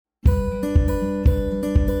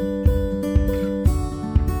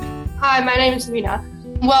Hi, my name is Mina.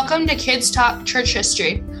 Welcome to Kids Talk Church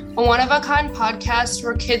History, a one-of-a-kind podcast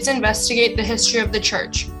where kids investigate the history of the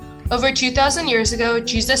church. Over 2,000 years ago,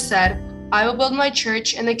 Jesus said, "I will build my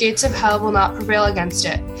church, and the gates of hell will not prevail against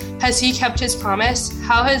it." Has he kept his promise?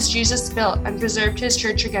 How has Jesus built and preserved his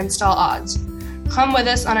church against all odds? Come with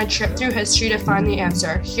us on a trip through history to find the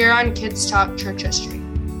answer, here on Kids Talk Church History.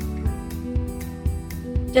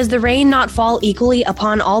 Does the rain not fall equally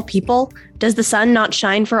upon all people? Does the sun not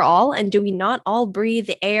shine for all? And do we not all breathe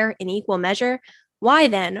the air in equal measure? Why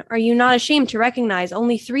then are you not ashamed to recognize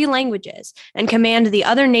only 3 languages and command the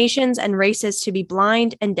other nations and races to be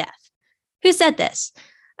blind and deaf? Who said this?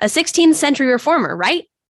 A 16th-century reformer, right?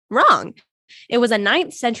 Wrong. It was a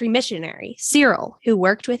 9th-century missionary, Cyril, who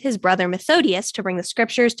worked with his brother Methodius to bring the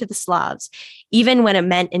scriptures to the Slavs, even when it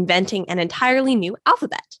meant inventing an entirely new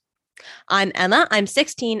alphabet. I'm Emma, I'm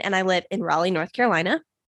 16, and I live in Raleigh, North Carolina.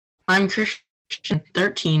 I'm Christian,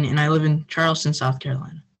 13, and I live in Charleston, South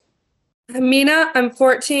Carolina. I'm Mina, I'm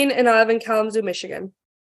 14, and I live in Kalamazoo, Michigan.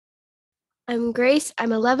 I'm Grace,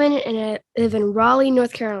 I'm 11, and I live in Raleigh,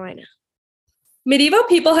 North Carolina. Medieval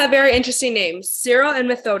people have very interesting names, Cyril and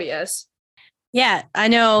Methodius. Yeah, I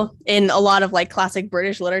know in a lot of classic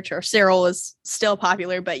British literature, Cyril is still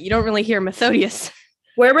popular, but you don't really hear Methodius.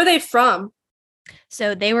 Where were they from?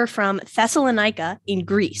 So they were from Thessalonica in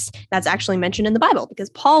Greece. That's actually mentioned in the Bible because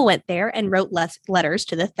Paul went there and wrote letters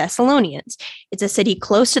to the Thessalonians. It's a city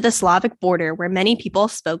close to the Slavic border where many people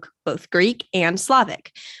spoke both Greek and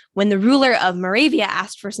Slavic. When the ruler of Moravia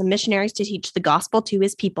asked for some missionaries to teach the gospel to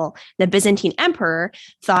his people, the Byzantine emperor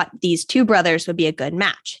thought these 2 brothers would be a good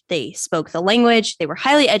match. They spoke the language, they were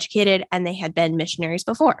highly educated, and they had been missionaries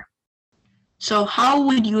before. So how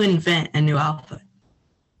would you invent a new alphabet?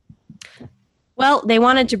 Well, they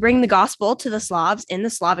wanted to bring the gospel to the Slavs in the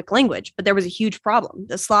Slavic language, but there was a huge problem.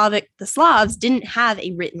 The Slavs didn't have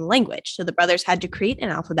a written language, so the brothers had to create an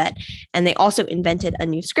alphabet, and they also invented a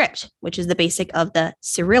new script, which is the basic of the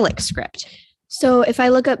Cyrillic script. So if I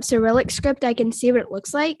look up Cyrillic script, I can see what it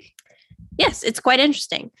looks like? Yes, it's quite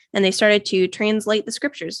interesting, and they started to translate the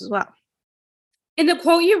scriptures as well. In the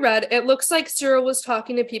quote you read, it looks like Cyril was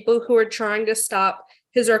talking to people who were trying to stop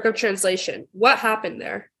his work of translation. What happened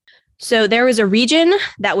there? So there was a region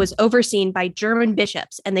that was overseen by German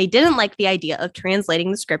bishops, and they didn't like the idea of translating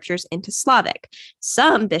the scriptures into Slavic.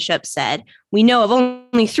 Some bishops said, "We know of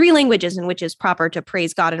only 3 languages in which is proper to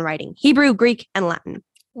praise God in writing: Hebrew, Greek, and Latin."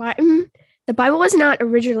 Latin? The Bible was not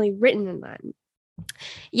originally written in Latin.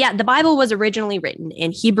 Yeah, the Bible was originally written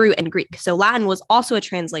in Hebrew and Greek, so Latin was also a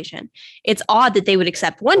translation. It's odd that they would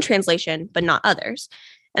accept one translation, but not others.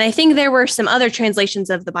 And I think there were some other translations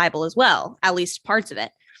of the Bible as well, at least parts of it.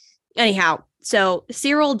 Anyhow, so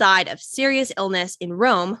Cyril died of serious illness in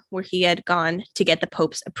Rome, where he had gone to get the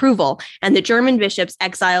Pope's approval, and the German bishops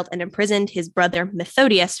exiled and imprisoned his brother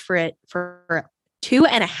Methodius for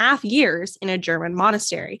 2.5 years in a German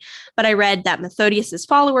monastery. But I read that Methodius's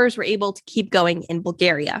followers were able to keep going in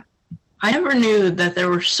Bulgaria. I never knew that there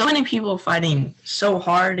were so many people fighting so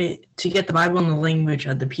hard to get the Bible in the language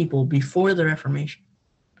of the people before the Reformation.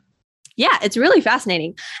 Yeah, it's really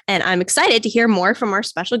fascinating, and I'm excited to hear more from our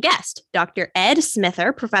special guest, Dr. Ed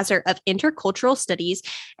Smither, professor of Intercultural Studies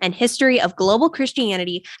and History of Global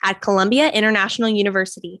Christianity at Columbia International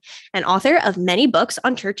University, and author of many books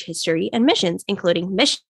on church history and missions, including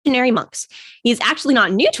Missionary Monks. He's actually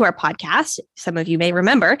not new to our podcast. Some of you may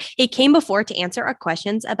remember. He came before to answer our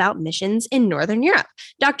questions about missions in Northern Europe.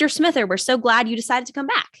 Dr. Smither, we're so glad you decided to come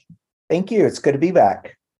back. Thank you. It's good to be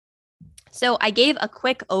back. So I gave a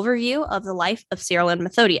quick overview of the life of Cyril and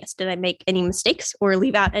Methodius. Did I make any mistakes or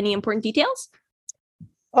leave out any important details?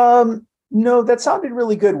 No, that sounded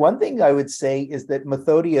really good. One thing I would say is that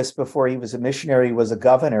Methodius, before he was a missionary, was a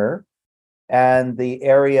governor, and the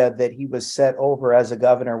area that he was set over as a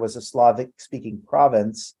governor was a Slavic-speaking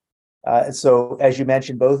province. So, as you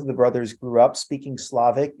mentioned, both of the brothers grew up speaking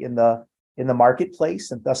Slavic in the marketplace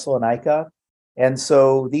in Thessalonica. And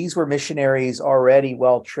so these were missionaries already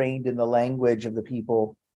well trained in the language of the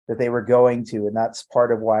people that they were going to, and that's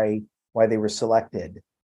part of why they were selected.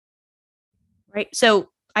 Right. So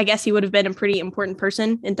I guess he would have been a pretty important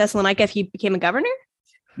person in Thessalonica if he became a governor?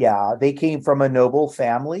 Yeah, they came from a noble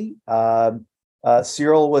family.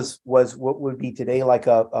 Cyril was what would be today like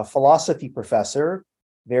a philosophy professor,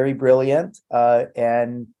 very brilliant,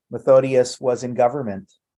 and Methodius was in government.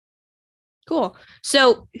 Cool.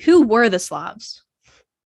 So who were the Slavs?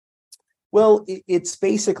 Well, it's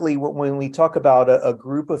basically when we talk about a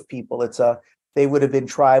group of people, they would have been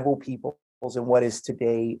tribal peoples in what is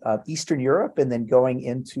today Eastern Europe, and then going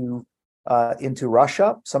into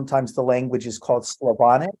Russia. Sometimes the language is called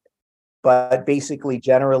Slavonic. but basically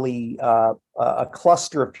generally a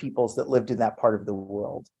cluster of peoples that lived in that part of the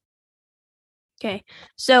world. Okay,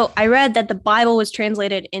 so I read that the Bible was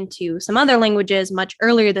translated into some other languages much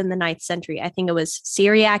earlier than the 9th century. I think it was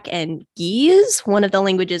Syriac and Ge'ez, one of the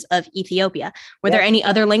languages of Ethiopia. Were there any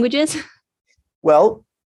other languages? Well,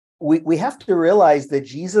 we have to realize that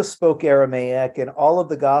Jesus spoke Aramaic and all of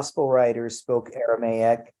the gospel writers spoke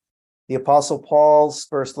Aramaic. The Apostle Paul's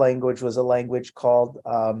first language was a language called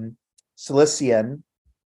Cilician.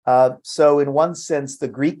 So in one sense, the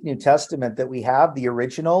Greek New Testament that we have, the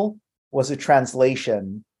original, was a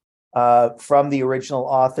translation from the original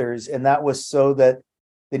authors, and that was so that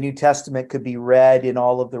the New Testament could be read in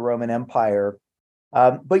all of the Roman Empire.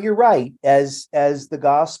 But you're right, as the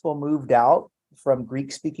gospel moved out from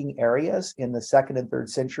Greek-speaking areas in the 2nd and 3rd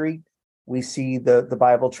century, we see the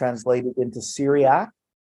Bible translated into Syriac,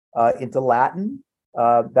 into Latin.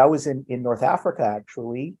 That was in North Africa,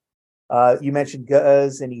 actually. You mentioned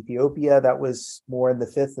Ge'ez in Ethiopia. That was more in the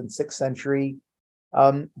 5th and 6th century.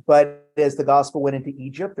 But as the gospel went into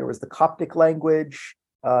Egypt, there was the Coptic language,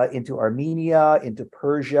 into Armenia, into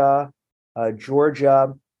Persia,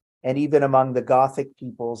 Georgia, and even among the Gothic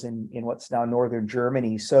peoples in what's now northern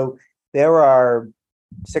Germany. So there are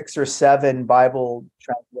 6 or 7 Bible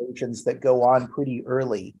translations that go on pretty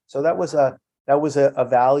early. So that was a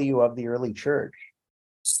value of the early church.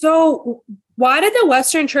 So why did the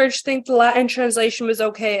Western Church think the Latin translation was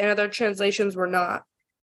okay and other translations were not?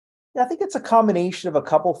 I think it's a combination of a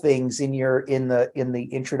couple things. In the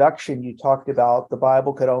introduction, you talked about the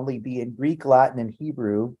Bible could only be in Greek, Latin, and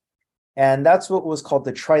Hebrew, and that's what was called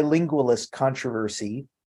the trilingualist controversy.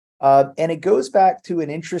 And it goes back to an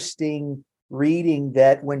interesting reading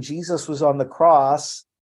that when Jesus was on the cross,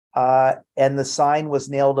 and the sign was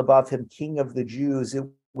nailed above him, King of the Jews, it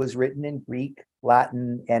was written in Greek,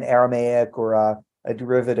 Latin, and Aramaic, or a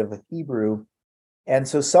derivative of Hebrew. And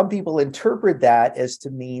so some people interpret that as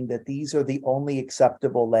to mean that these are the only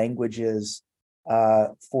acceptable languages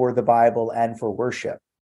for the Bible and for worship.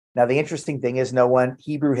 Now, the interesting thing is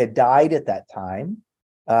Hebrew had died at that time.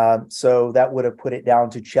 So that would have put it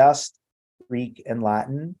down to just Greek and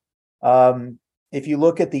Latin. If you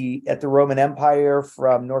look at the Roman Empire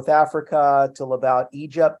from North Africa till about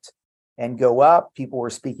Egypt and go up, people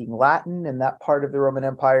were speaking Latin in that part of the Roman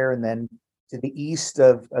Empire. And then to the east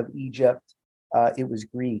of Egypt, it was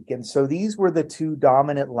Greek. And so these were the 2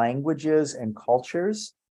 dominant languages and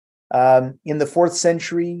cultures. In the 4th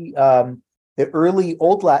century, the early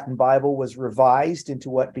Old Latin Bible was revised into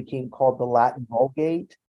what became called the Latin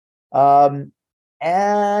Vulgate. And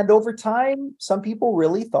over time, some people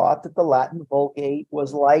really thought that the Latin Vulgate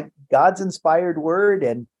was like God's inspired word,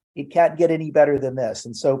 and it can't get any better than this.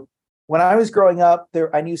 And so when I was growing up,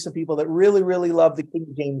 I knew some people that really, really loved the King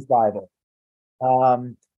James Bible.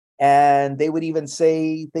 And they would even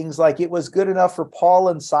say things like it was good enough for Paul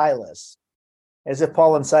and Silas, as if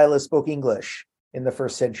Paul and Silas spoke English in the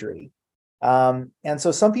 1st century. And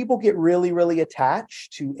so some people get really, really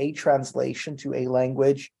attached to a translation, to a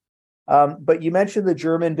language. But you mentioned the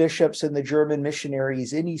German bishops and the German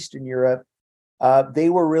missionaries in Eastern Europe. They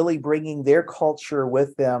were really bringing their culture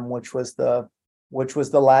with them, which was the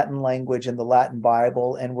Latin language and the Latin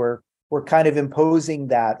Bible, and were kind of imposing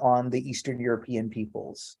that on the Eastern European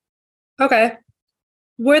peoples. Okay.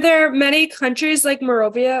 Were there many countries like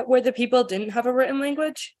Moravia where the people didn't have a written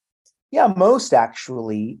language? Yeah, most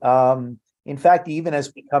actually. In fact, even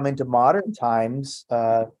as we come into modern times,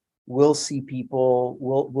 we'll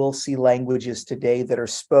see languages today that are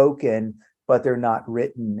spoken, but they're not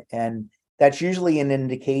written. And that's usually an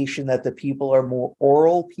indication that the people are more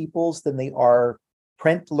oral peoples than they are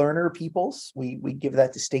print learner peoples. We give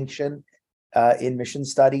that distinction in mission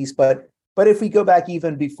studies. But if we go back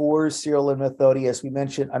even before Cyril and Methodius,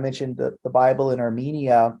 I mentioned the Bible in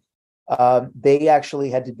Armenia. They actually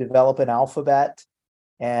had to develop an alphabet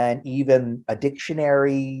and even a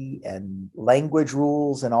dictionary and language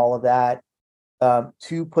rules and all of that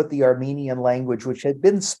to put the Armenian language, which had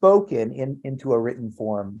been spoken, into a written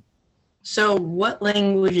form. So what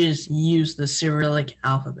languages use the Cyrillic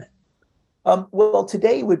alphabet? Well,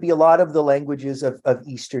 today would be a lot of the languages of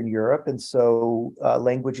Eastern Europe. And so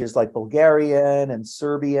languages like Bulgarian and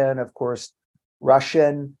Serbian, of course,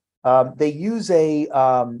 Russian, they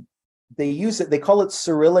call it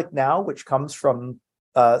Cyrillic now, which comes from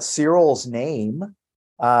Cyril's name.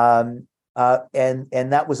 And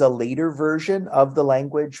that was a later version of the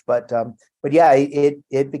language. But yeah,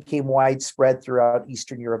 it became widespread throughout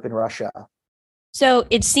Eastern Europe and Russia. So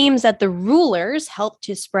it seems that the rulers helped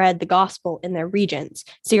to spread the gospel in their regions.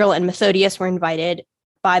 Cyril and Methodius were invited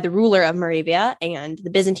by the ruler of Moravia, and the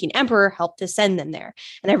Byzantine emperor helped to send them there.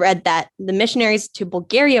 And I read that the missionaries to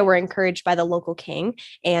Bulgaria were encouraged by the local king,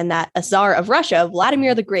 and that a Tsar of Russia,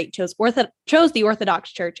 Vladimir the Great, chose the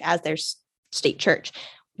Orthodox Church as their state church.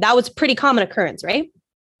 That was a pretty common occurrence, right?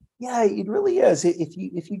 Yeah, it really is. If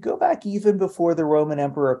you go back even before the Roman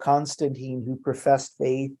Emperor Constantine, who professed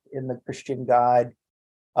faith in the Christian God,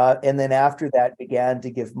 and then after that began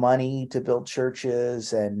to give money to build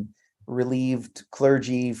churches and relieved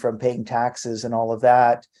clergy from paying taxes and all of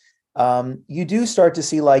that, you do start to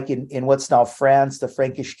see, like in what's now France, the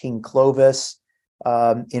Frankish king Clovis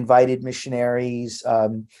invited missionaries.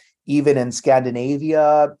 Even in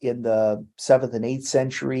Scandinavia in the 7th and 8th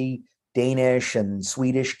century, Danish and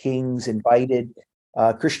Swedish kings invited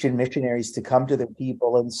Christian missionaries to come to their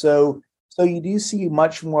people. And so you do see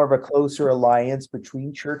much more of a closer alliance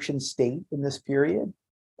between church and state in this period.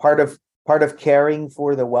 Part of caring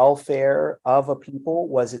for the welfare of a people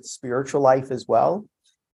was its spiritual life as well.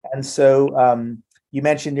 And so you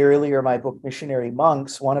mentioned earlier my book, Missionary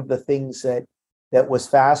Monks. One of the things that was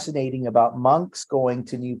fascinating about monks going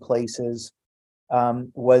to new places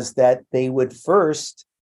was that they would first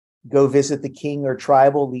go visit the king or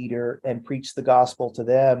tribal leader and preach the gospel to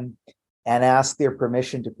them and ask their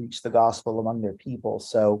permission to preach the gospel among their people.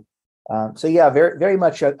 So yeah, very, very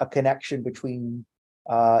much a connection between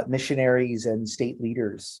missionaries and state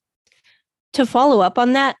leaders. To follow up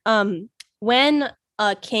on that, when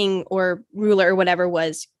a king or ruler or whatever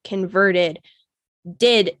was converted,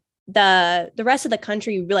 did the rest of the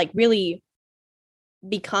country really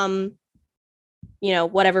become,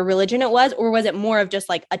 whatever religion it was, or was it more of just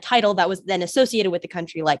like a title that was then associated with the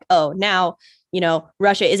country, like, oh, now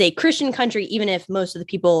Russia is a Christian country, even if most of the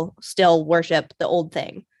people still worship the old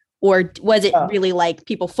thing? Or was it really like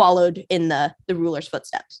people followed in the ruler's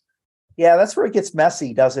footsteps? Yeah, that's where it gets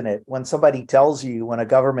messy, doesn't it? When somebody tells you, when a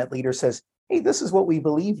government leader says, hey, this is what we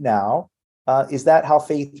believe now, is that how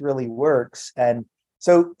faith really works? And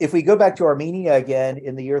so if we go back to Armenia again,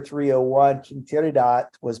 in the year 301, King Tiridat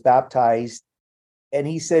was baptized, and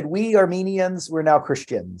he said, we Armenians, we're now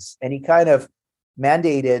Christians. And he kind of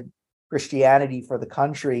mandated Christianity for the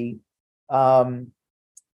country. And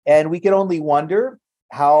we can only wonder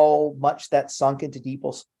how much that sunk into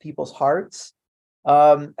people's hearts.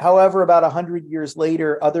 However, about 100 years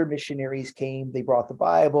later, other missionaries came. They brought the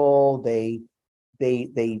Bible. They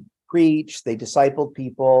preached. They discipled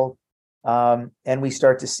people. And we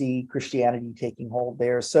start to see Christianity taking hold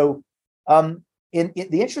there. So the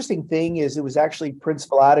interesting thing is, it was actually Prince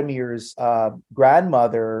Vladimir's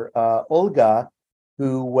grandmother, Olga,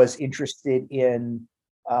 who was interested in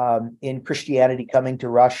Christianity coming to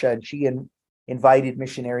Russia, and she invited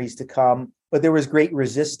missionaries to come. But there was great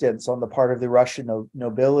resistance on the part of the Russian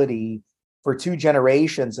nobility for 2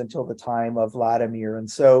 generations until the time of Vladimir,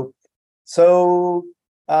 and so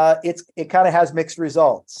it kind of has mixed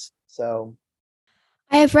results. So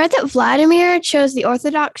I have read that Vladimir chose the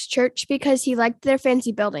Orthodox Church because he liked their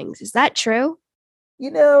fancy buildings. Is that true?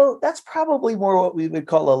 That's probably more what we would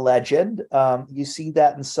call a legend. You see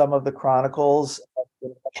that in some of the chronicles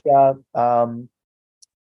in Russia.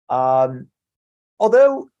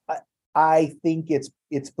 Although I think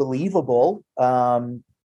it's believable,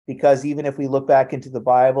 because even if we look back into the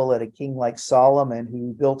Bible at a king like Solomon,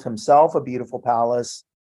 who built himself a beautiful palace,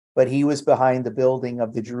 but he was behind the building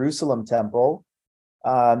of the Jerusalem temple.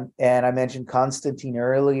 And I mentioned Constantine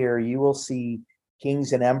earlier. You will see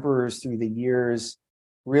kings and emperors through the years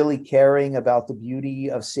really caring about the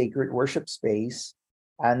beauty of sacred worship space.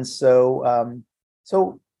 And so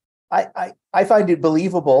I find it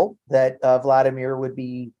believable that Vladimir would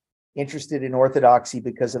be interested in Orthodoxy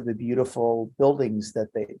because of the beautiful buildings that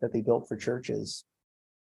they built for churches.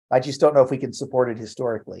 I just don't know if we can support it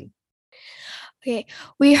historically. Okay,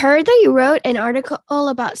 we heard that you wrote an article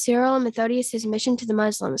about Cyril and Methodius' mission to the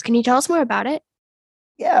Muslims. Can you tell us more about it?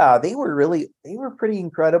 Yeah, they were pretty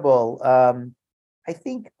incredible. I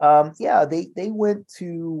think, they went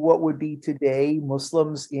to what would be today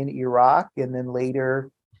Muslims in Iraq, and then later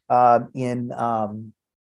toward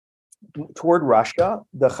Russia,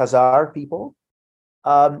 the Khazar people.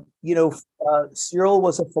 Cyril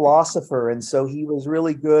was a philosopher, and so he was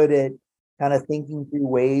really good at kind of thinking through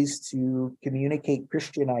ways to communicate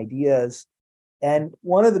Christian ideas. And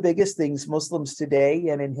one of the biggest things Muslims today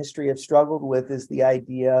and in history have struggled with is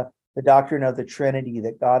the doctrine of the Trinity,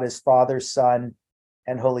 that God is Father, Son,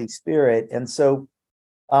 and Holy Spirit. And so,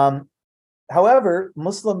 however,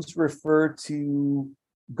 Muslims refer to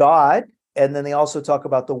God, and then they also talk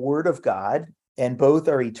about the Word of God, and both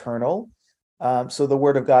are eternal. So the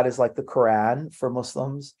Word of God is like the Quran for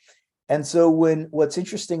Muslims. And so what's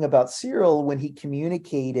interesting about Cyril, when he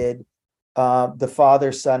communicated the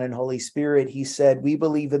Father, Son, and Holy Spirit, he said, we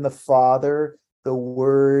believe in the Father, the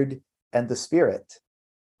Word, and the Spirit.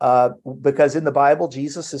 Because in the Bible,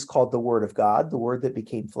 Jesus is called the Word of God, the Word that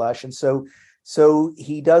became flesh. And so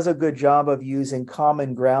he does a good job of using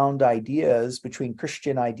common ground ideas between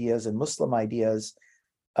Christian ideas and Muslim ideas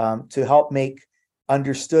to help make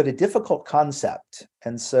understood a difficult concept.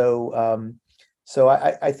 And so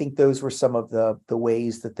I think those were some of the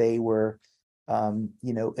ways that they were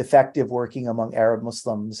effective working among Arab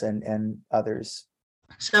Muslims and others.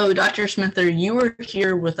 So, Dr. Smither, you were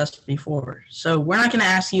here with us before, so we're not going to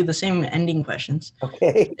ask you the same ending questions.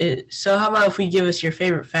 Okay. So how about if we give us your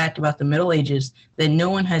favorite fact about the Middle Ages that no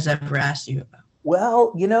one has ever asked you about?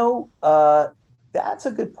 Well, that's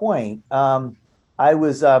a good point. I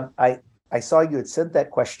saw you had sent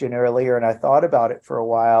that question earlier, and I thought about it for a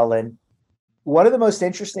while. And one of the most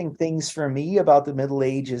interesting things for me about the Middle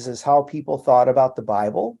Ages is how people thought about the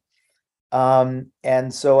Bible.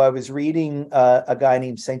 And so I was reading a guy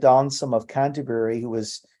named St. Anselm of Canterbury, who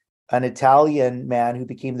was an Italian man who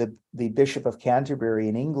became the Bishop of Canterbury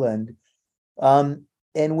in England. And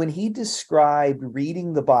when he described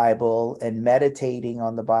reading the Bible and meditating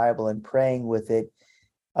on the Bible and praying with it,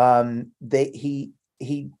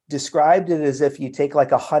 he described it as if you take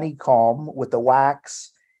like a honeycomb with the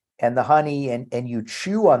wax and the honey and you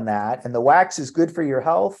chew on that, and the wax is good for your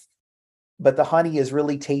health, but the honey is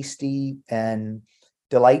really tasty and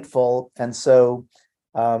delightful. And so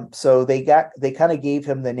they kind of gave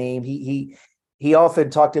him the name. He often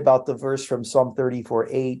talked about the verse from Psalm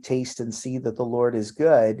 34:8, taste and see that the Lord is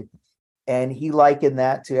good. And he likened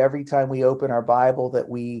that to every time we open our Bible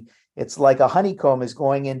it's like a honeycomb is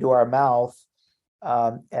going into our mouth.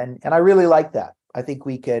 And I really like that. I think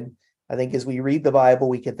as we read the Bible,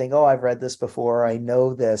 we can think, oh, I've read this before, I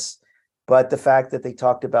know this. But the fact that they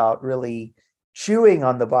talked about really chewing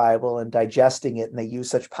on the Bible and digesting it, and they use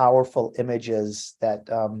such powerful images that,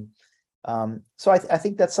 so I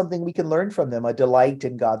think that's something we can learn from them, a delight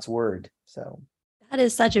in God's word. So that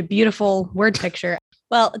is such a beautiful word picture.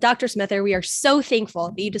 Well, Dr. Smither, we are so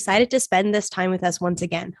thankful that you decided to spend this time with us once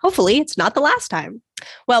again. Hopefully, it's not the last time.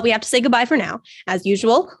 Well, we have to say goodbye for now. As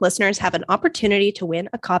usual, listeners have an opportunity to win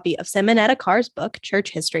a copy of Simonetta Carr's book, Church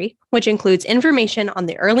History, which includes information on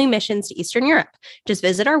the early missions to Eastern Europe. Just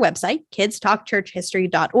visit our website,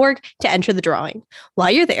 kidstalkchurchhistory.org, to enter the drawing. While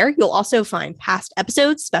you're there, you'll also find past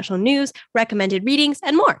episodes, special news, recommended readings,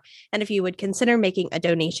 and more. And if you would consider making a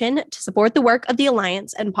donation to support the work of the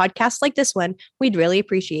Alliance and podcasts like this one, we'd really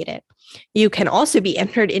appreciate it. You can also be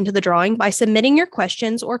entered into the drawing by submitting your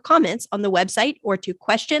questions or comments on the website or to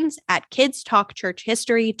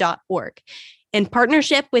questions@kidstalkchurchhistory.org. In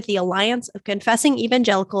partnership with the Alliance of Confessing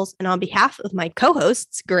Evangelicals and on behalf of my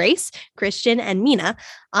co-hosts, Grace, Christian, and Mina,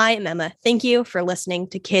 I am Emma. Thank you for listening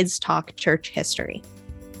to Kids Talk Church History.